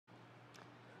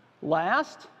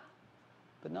Last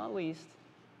but not least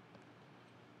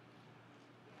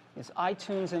is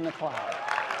iTunes in the cloud.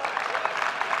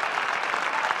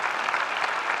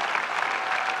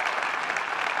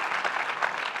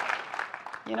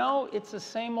 You know, it's the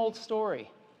same old story,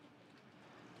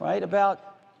 right?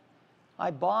 About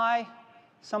I buy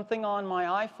something on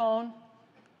my iPhone,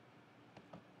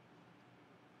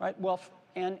 right? Well,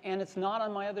 and it's not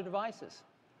on my other devices.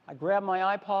 I grab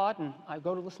my iPod and I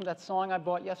go to listen to that song I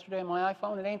bought yesterday on my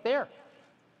iPhone. It ain't there.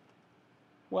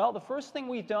 Well, the first thing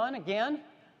we've done, again,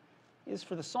 is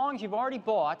for the songs you've already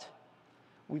bought,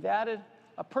 we've added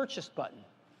a purchase button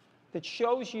that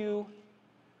shows you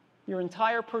your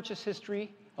entire purchase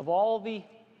history of all the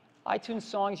iTunes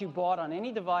songs you bought on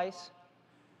any device.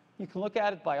 You can look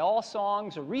at it by all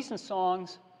songs or recent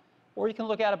songs, or you can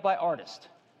look at it by artist.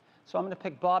 So I'm going to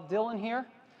pick Bob Dylan here,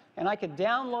 and I could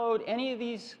download any of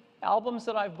these albums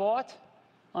that I've bought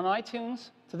on iTunes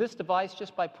to this device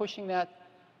just by pushing that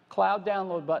cloud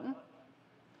download button.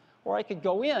 Or I could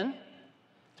go in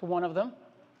to one of them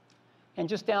and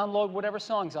just download whatever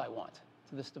songs I want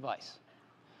to this device.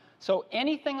 So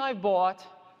anything I've bought,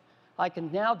 I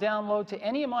can now download to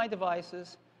any of my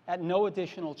devices at no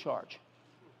additional charge,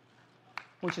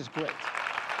 which is great.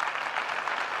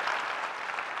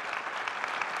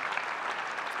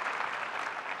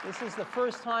 This is the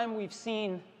first time we've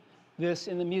seen this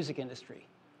in the music industry.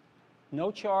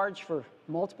 No charge for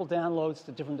multiple downloads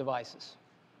to different devices.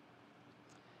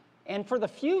 And for the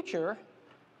future,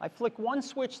 I flick one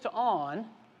switch to on,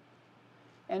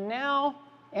 and now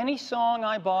any song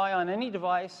I buy on any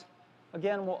device,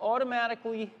 again, will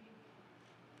automatically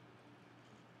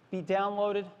be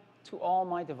downloaded to all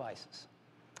my devices.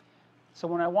 So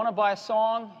when I want to buy a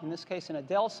song, in this case an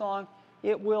Adele song,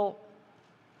 it will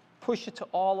push it to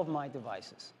all of my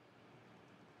devices.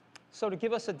 So to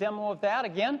give us a demo of that,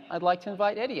 again, I'd like to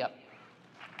invite Eddie up.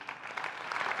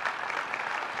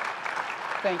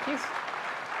 Thank you.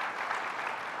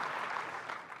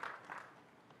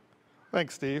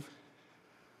 Thanks, Steve.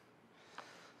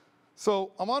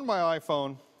 So I'm on my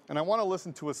iPhone, and I want to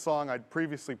listen to a song I'd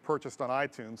previously purchased on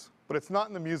iTunes, but it's not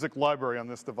in the music library on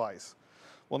this device.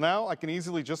 Well, now I can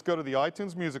easily just go to the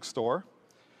iTunes Music Store.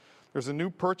 There's a new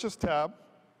Purchase tab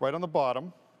right on the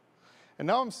bottom. And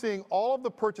now I'm seeing all of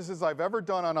the purchases I've ever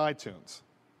done on iTunes.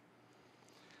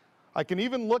 I can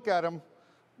even look at them,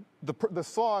 the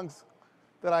songs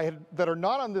that are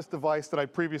not on this device that I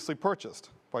previously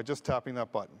purchased by just tapping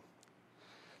that button.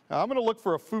 Now I'm going to look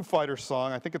for a Foo Fighters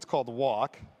song. I think it's called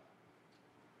Walk.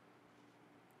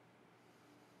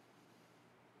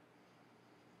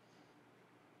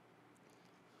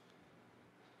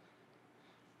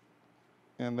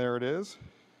 And there it is.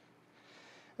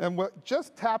 And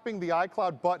just tapping the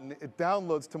iCloud button, it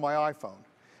downloads to my iPhone.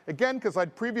 Again, because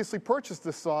I'd previously purchased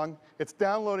this song, it's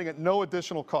downloading at no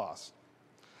additional cost.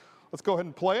 Let's go ahead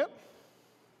and play it.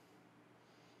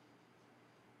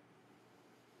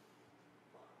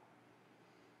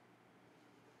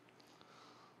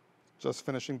 Just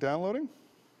finishing downloading.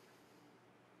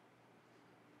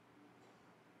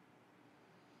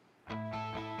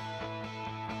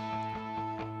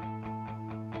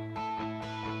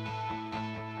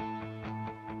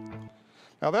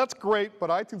 Now that's great, but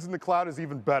iTunes in the cloud is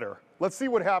even better. Let's see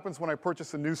what happens when I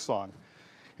purchase a new song.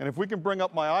 And if we can bring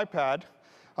up my iPad,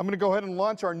 I'm going to go ahead and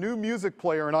launch our new music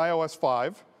player in iOS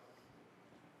 5.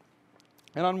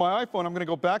 And on my iPhone, I'm going to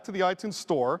go back to the iTunes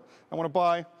Store. I want to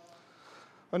buy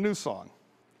a new song.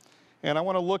 And I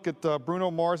want to look at Bruno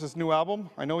Mars' new album.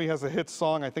 I know he has a hit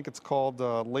song. I think it's called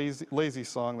Lazy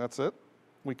Song. That's it.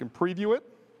 We can preview it.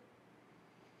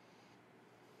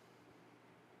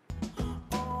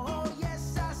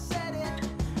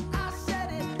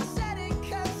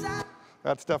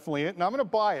 That's definitely it. Now I'm going to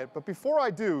buy it. But before I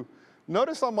do,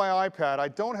 notice on my iPad, I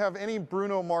don't have any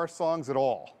Bruno Mars songs at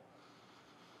all.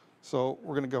 So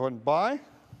we're going to go ahead and buy.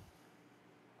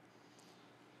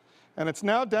 And it's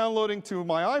now downloading to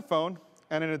my iPhone.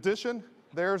 And in addition,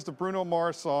 there's the Bruno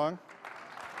Mars song.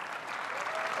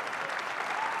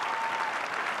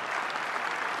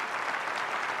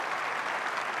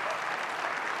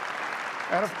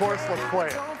 And of course, let's play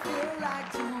it.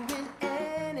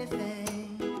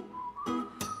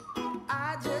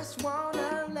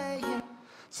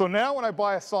 So now when I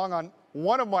buy a song on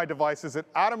one of my devices, it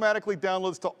automatically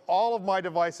downloads to all of my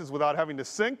devices without having to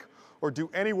sync or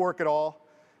do any work at all.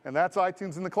 And that's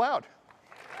iTunes in the cloud.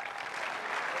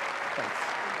 Thanks.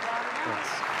 Thanks.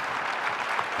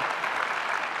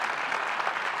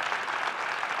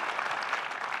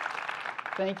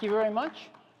 Thank you very much.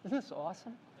 Isn't this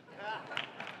awesome?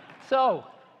 So,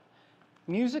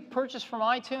 music purchased from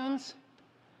iTunes,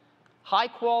 high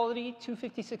quality,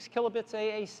 256 kilobits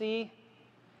AAC,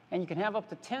 and you can have up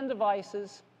to 10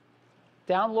 devices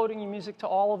downloading your music to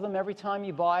all of them every time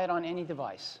you buy it on any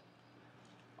device.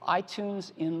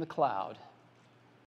 iTunes in the cloud.